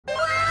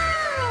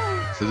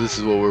So this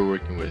is what we're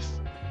working with.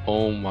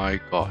 Oh my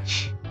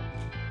gosh.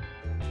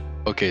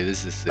 Okay,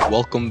 this is it.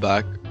 Welcome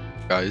back,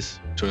 guys,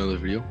 to another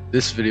video.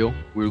 This video,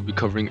 we'll be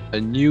covering a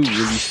new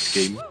released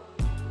game,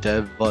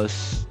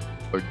 Devas,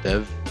 or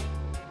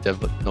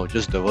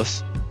just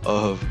Devas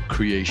of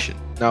Creation.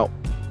 Now,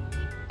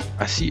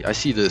 I see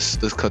this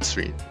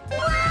cutscene.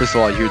 First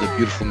of all, I hear the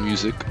beautiful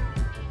music.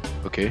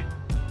 Okay,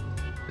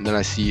 and then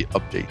I see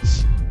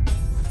updates.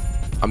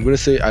 I'm gonna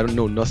say I don't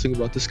know nothing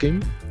about this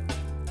game,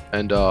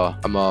 and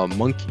I'm a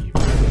monkey.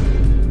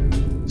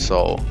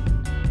 So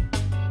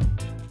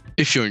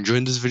if you're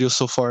enjoying this video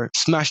so far,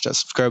 smash that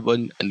subscribe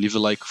button and leave a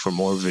like for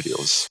more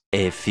videos.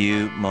 A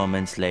few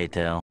moments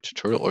later.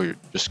 Tutorial, or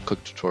just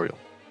click tutorial?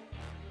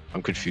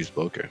 I'm confused,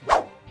 but okay.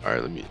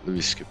 Alright, let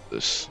me skip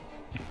this.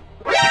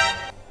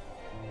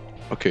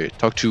 Okay,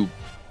 talk to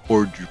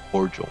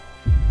Borjo.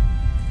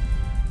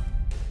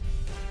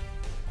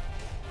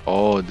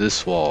 Oh,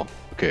 this wall.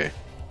 Okay.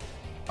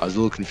 I was a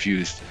little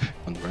confused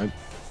on the ramp.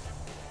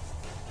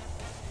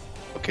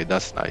 Okay,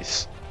 that's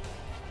nice.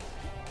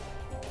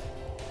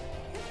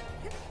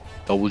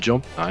 Double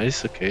jump,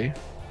 nice. Okay,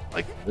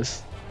 like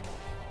this.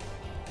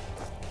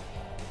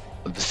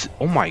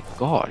 Oh my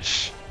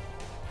gosh.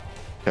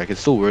 Okay, I can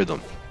still wear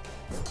them,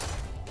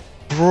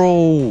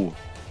 bro.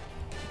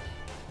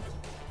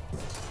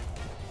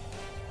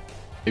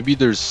 Maybe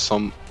there's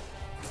some.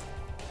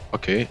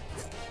 Okay,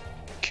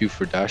 Q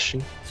for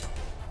dashing.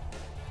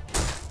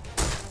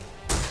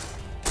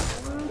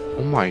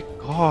 Oh my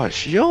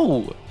gosh,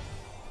 yo!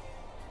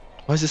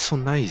 Why is this so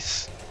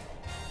nice?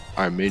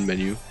 Alright, main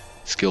menu,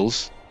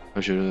 skills.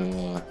 I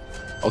should.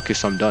 Okay,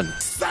 so I'm done.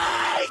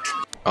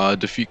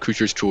 Defeat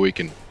creatures to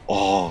awaken.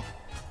 Oh,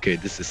 okay,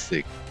 this is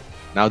sick.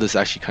 Now this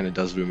actually kind of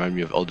does remind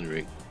me of Elden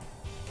Ring.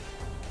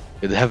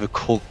 Yeah, they have a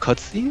cool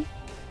cutscene.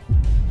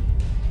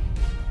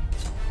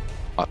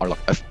 R-lock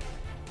F.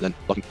 Then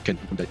blocking can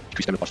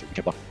decrease damage posture. You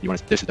can't block.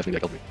 This is definitely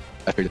like Elden Ring.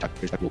 F period attack.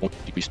 Period attack will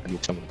won't decrease and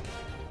will summon.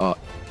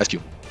 SQ.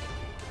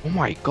 Oh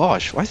my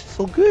gosh, why is it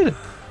so good?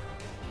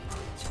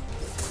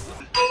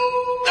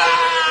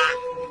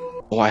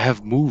 Oh, I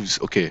have moves.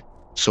 Okay,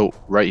 so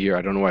right here,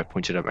 I don't know why I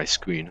pointed at my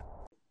screen.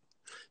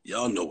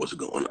 Y'all know what's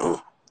going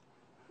on,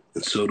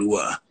 and so do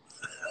I.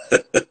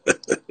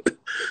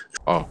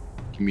 Oh,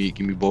 give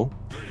me bow.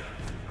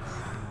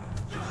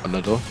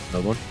 Another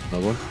one.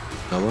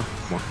 Come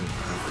on.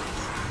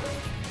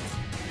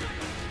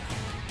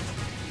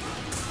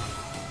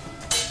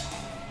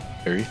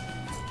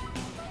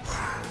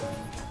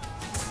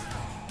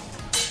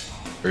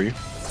 Parry.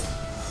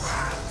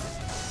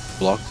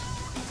 Block.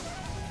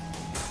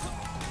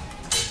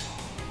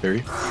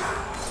 Parry.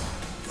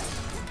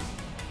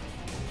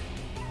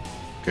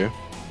 Okay.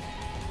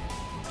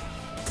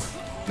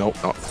 No.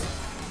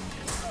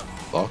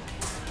 Block.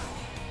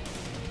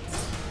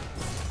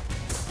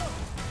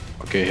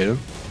 Okay, hit him.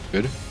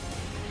 Good.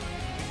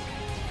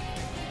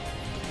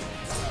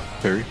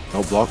 Parry.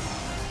 No, block.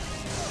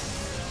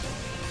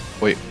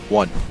 Wait,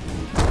 one.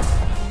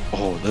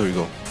 Oh, there we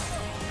go.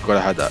 Forgot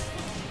I had that.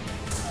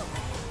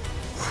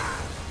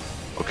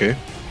 Okay.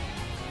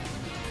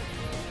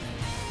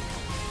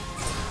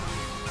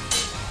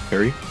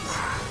 Parry.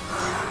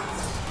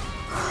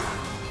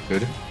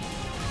 Good.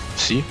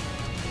 C.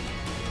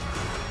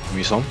 Give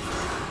me some.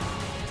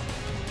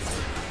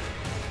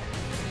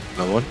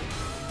 Another one.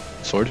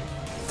 Sword.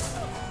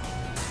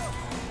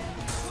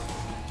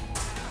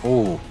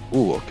 Oh,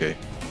 okay.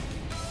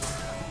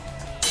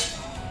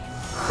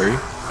 Parry.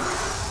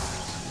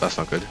 That's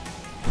not good.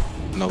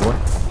 Another one.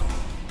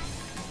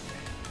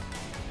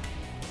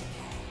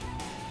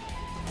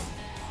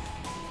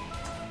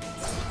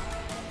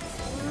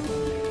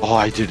 Oh,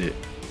 I did it.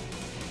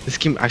 This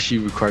game actually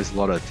requires a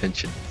lot of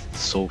attention. It's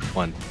so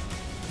fun.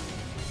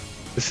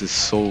 This is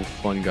so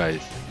fun,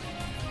 guys.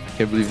 I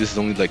can't believe this is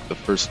only like the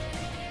first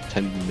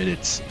 10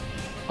 minutes.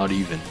 Not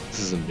even. This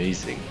is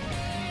amazing.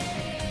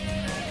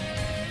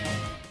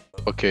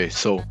 Okay,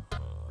 so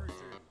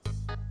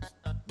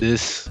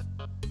this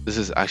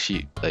is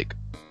actually like,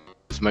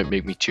 this might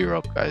make me tear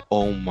up, guys.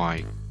 Oh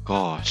my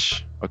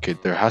gosh. Okay,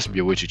 there has to be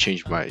a way to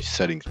change my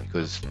settings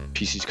because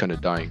PC's kind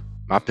of dying.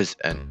 Map is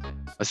N.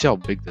 Let's see how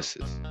big this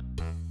is.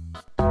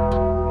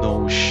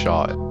 No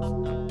shot.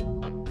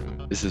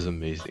 This is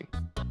amazing.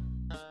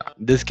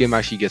 This game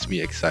actually gets me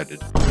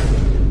excited.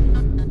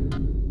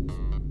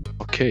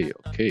 Okay.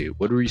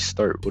 What do we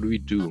start? What do we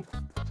do?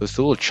 So it's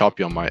a little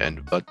choppy on my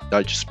end, but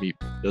that just me.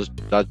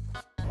 That.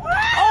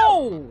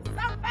 Oh!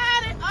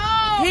 Somebody!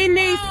 Oh! He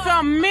needs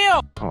some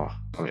milk! Oh,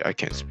 I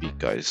can't speak,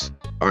 guys.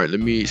 Alright, let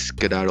me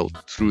skedaddle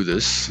through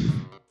this.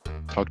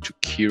 Talk to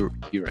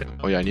Kieran.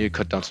 Oh yeah, I need to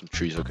cut down some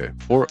trees. Okay.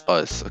 For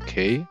us,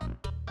 okay.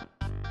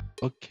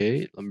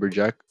 Okay,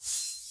 lumberjack.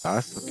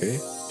 Pass, okay.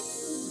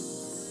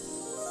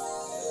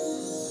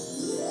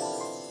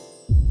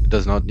 It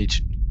does not need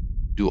to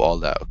do all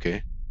that,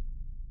 okay.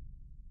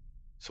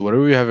 So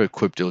whatever we have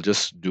equipped, it'll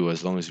just do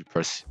as long as we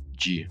press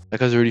G. That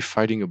guy's already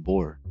fighting a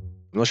boar.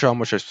 I'm not sure how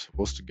much I'm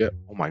supposed to get.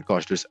 Oh my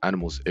gosh, there's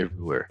animals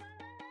everywhere.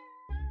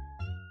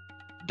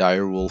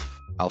 Dire wolf,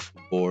 alpha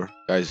boar.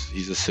 Guys,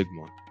 he's a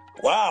sigma.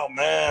 Wow,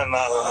 man.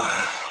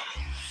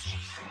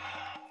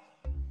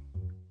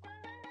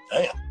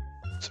 Damn.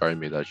 Sorry I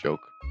made that joke.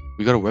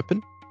 We got a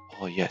weapon?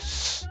 Oh,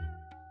 yes.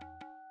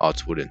 Oh,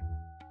 it's wooden.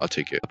 I'll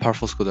take it. A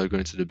powerful skill that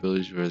grants the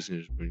ability to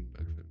resonate.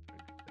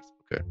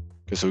 Okay.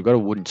 Okay, so we got a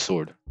wooden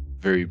sword.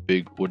 Very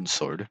big wooden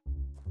sword.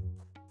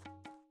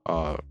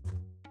 What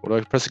do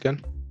I press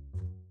again?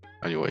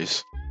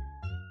 Anyways.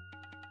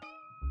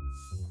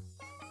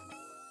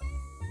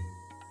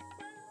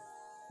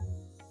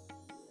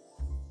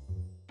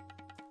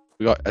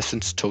 We got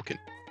essence token.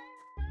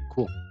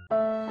 Cool.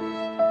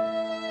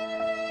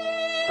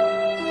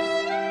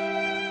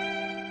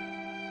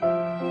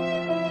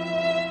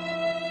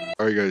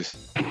 Alright guys.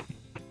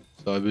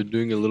 So I've been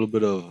doing a little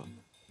bit of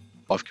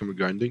off-camera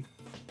grinding.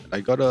 And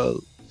I got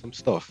some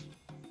stuff.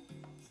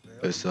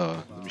 Let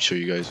me show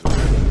you guys.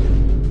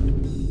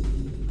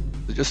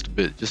 Just a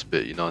bit,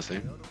 you know what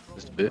I'm saying?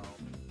 Just a bit.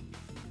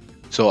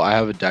 So I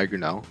have a dagger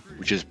now,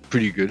 which is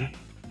pretty good.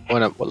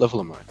 What level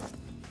am I?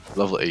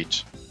 Level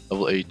 8.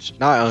 Level 8.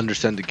 Now I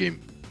understand the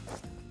game.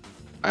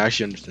 I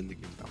actually understand the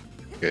game now.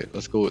 Okay,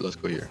 let's go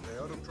here.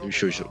 Let me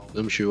show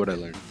you what I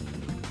learned.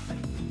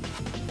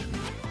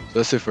 So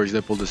let's say for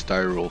example this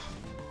dire roll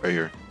right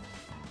here.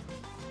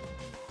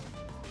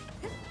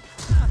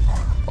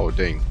 Oh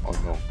dang, oh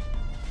no.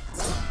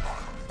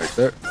 Right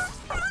there.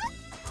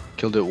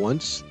 Killed it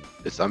once.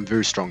 I'm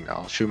very strong now.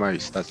 I'll show you my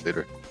stats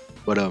later.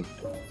 But you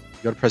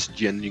gotta press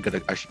G and then you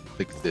gotta actually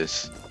click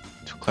this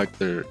to collect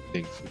their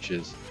things, which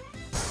is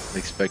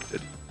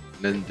unexpected.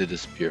 And then they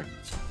disappear.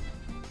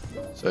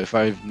 So if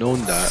I've known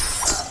that,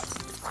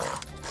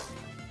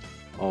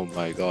 oh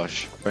my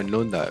gosh, if I'd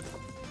known that,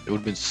 it would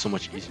have been so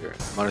much easier.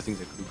 The amount of things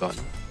I could have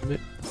gotten from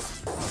it.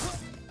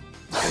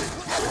 Okay.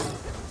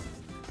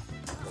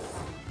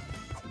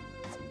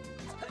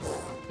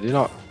 They're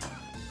not.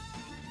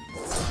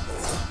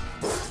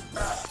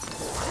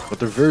 But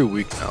they're very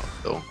weak now,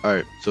 though.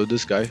 Alright, so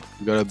this guy,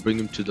 we gotta bring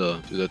him to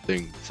the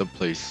thing, some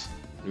place.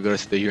 We gotta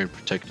stay here and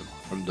protect him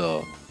from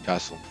the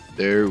castle.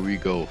 There we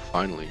go,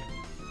 finally.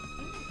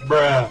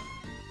 Bruh.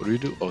 What do we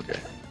do? Okay.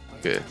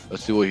 Okay,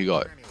 let's see what he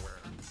got.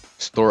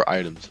 Store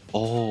items.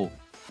 Oh.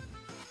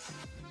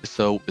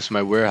 It's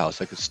my warehouse.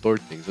 I can store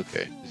things.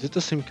 Okay. Is it the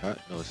same cat?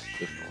 No, it's a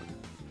different one.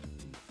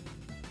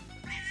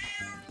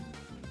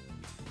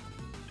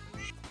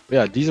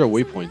 Yeah, these are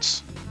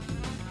waypoints.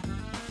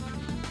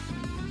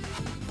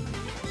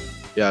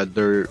 Yeah,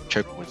 they're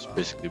checkpoints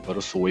basically, but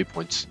also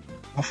waypoints.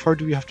 How far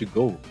do we have to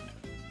go?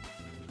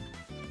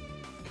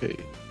 Okay.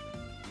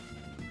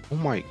 Oh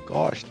my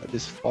gosh, that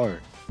is far.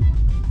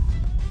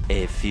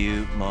 A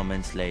few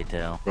moments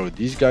later. Bro,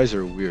 these guys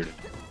are weird.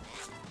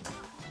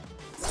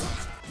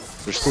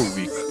 They're so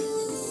weak.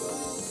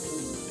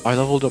 I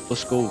leveled up,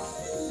 let's go.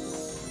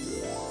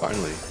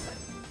 Finally.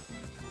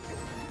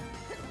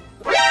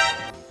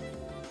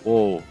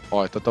 Whoa. Oh,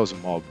 I thought that was a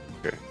mob.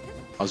 Okay.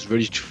 I was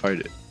ready to fight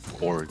it.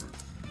 Korg.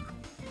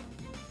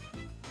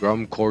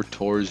 Grum, Kor,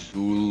 Tor,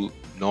 Zul,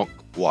 Nok,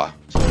 Wa.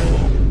 So,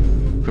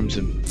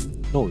 Crimson.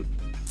 No,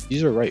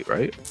 these are right?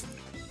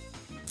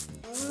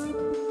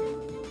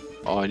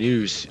 Oh, I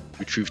need to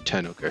retrieve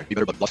 10, okay. Be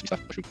better, but lost me stuff.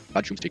 Mushroom.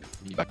 Bad shrooms take.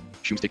 Need back.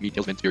 Shrooms take me,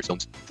 tails, men, spirit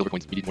stones, silver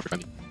coins, me need more for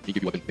family. Me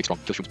give you weapon, make strong,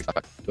 kill shrooms, take stuff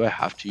back. Do I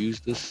have to use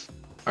this?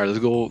 Alright, let's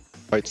go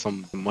fight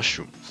some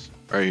mushrooms.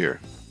 Right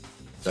here.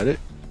 Is that it?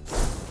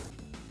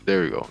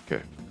 There we go,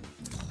 okay.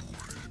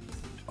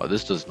 Oh,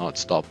 this does not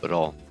stop at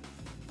all.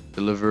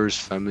 Delivers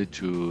family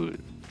to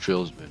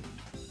trailsman.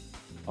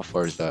 How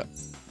far is that?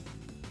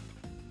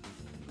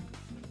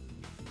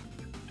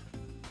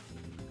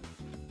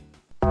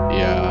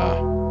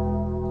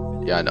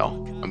 Yeah,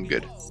 no, I'm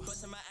good.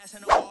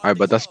 Alright,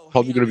 but that's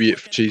probably gonna be it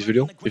for today's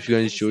video. If you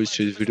guys enjoyed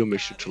today's video,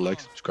 make sure to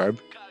like, subscribe,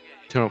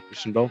 turn on the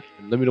notification bell,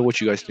 and let me know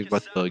what you guys think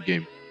about the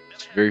game.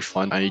 It's very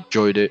fun. I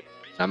enjoyed it.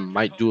 I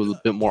might do a little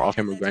bit more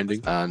off-camera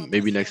grinding, and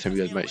maybe next time you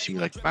guys might see me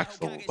like max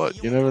level,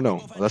 but you never know.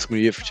 Well, that's gonna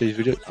be it for today's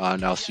video,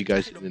 and I'll see you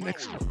guys in the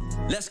next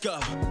one. Let's go,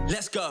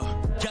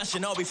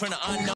 gushing all be from the unknown.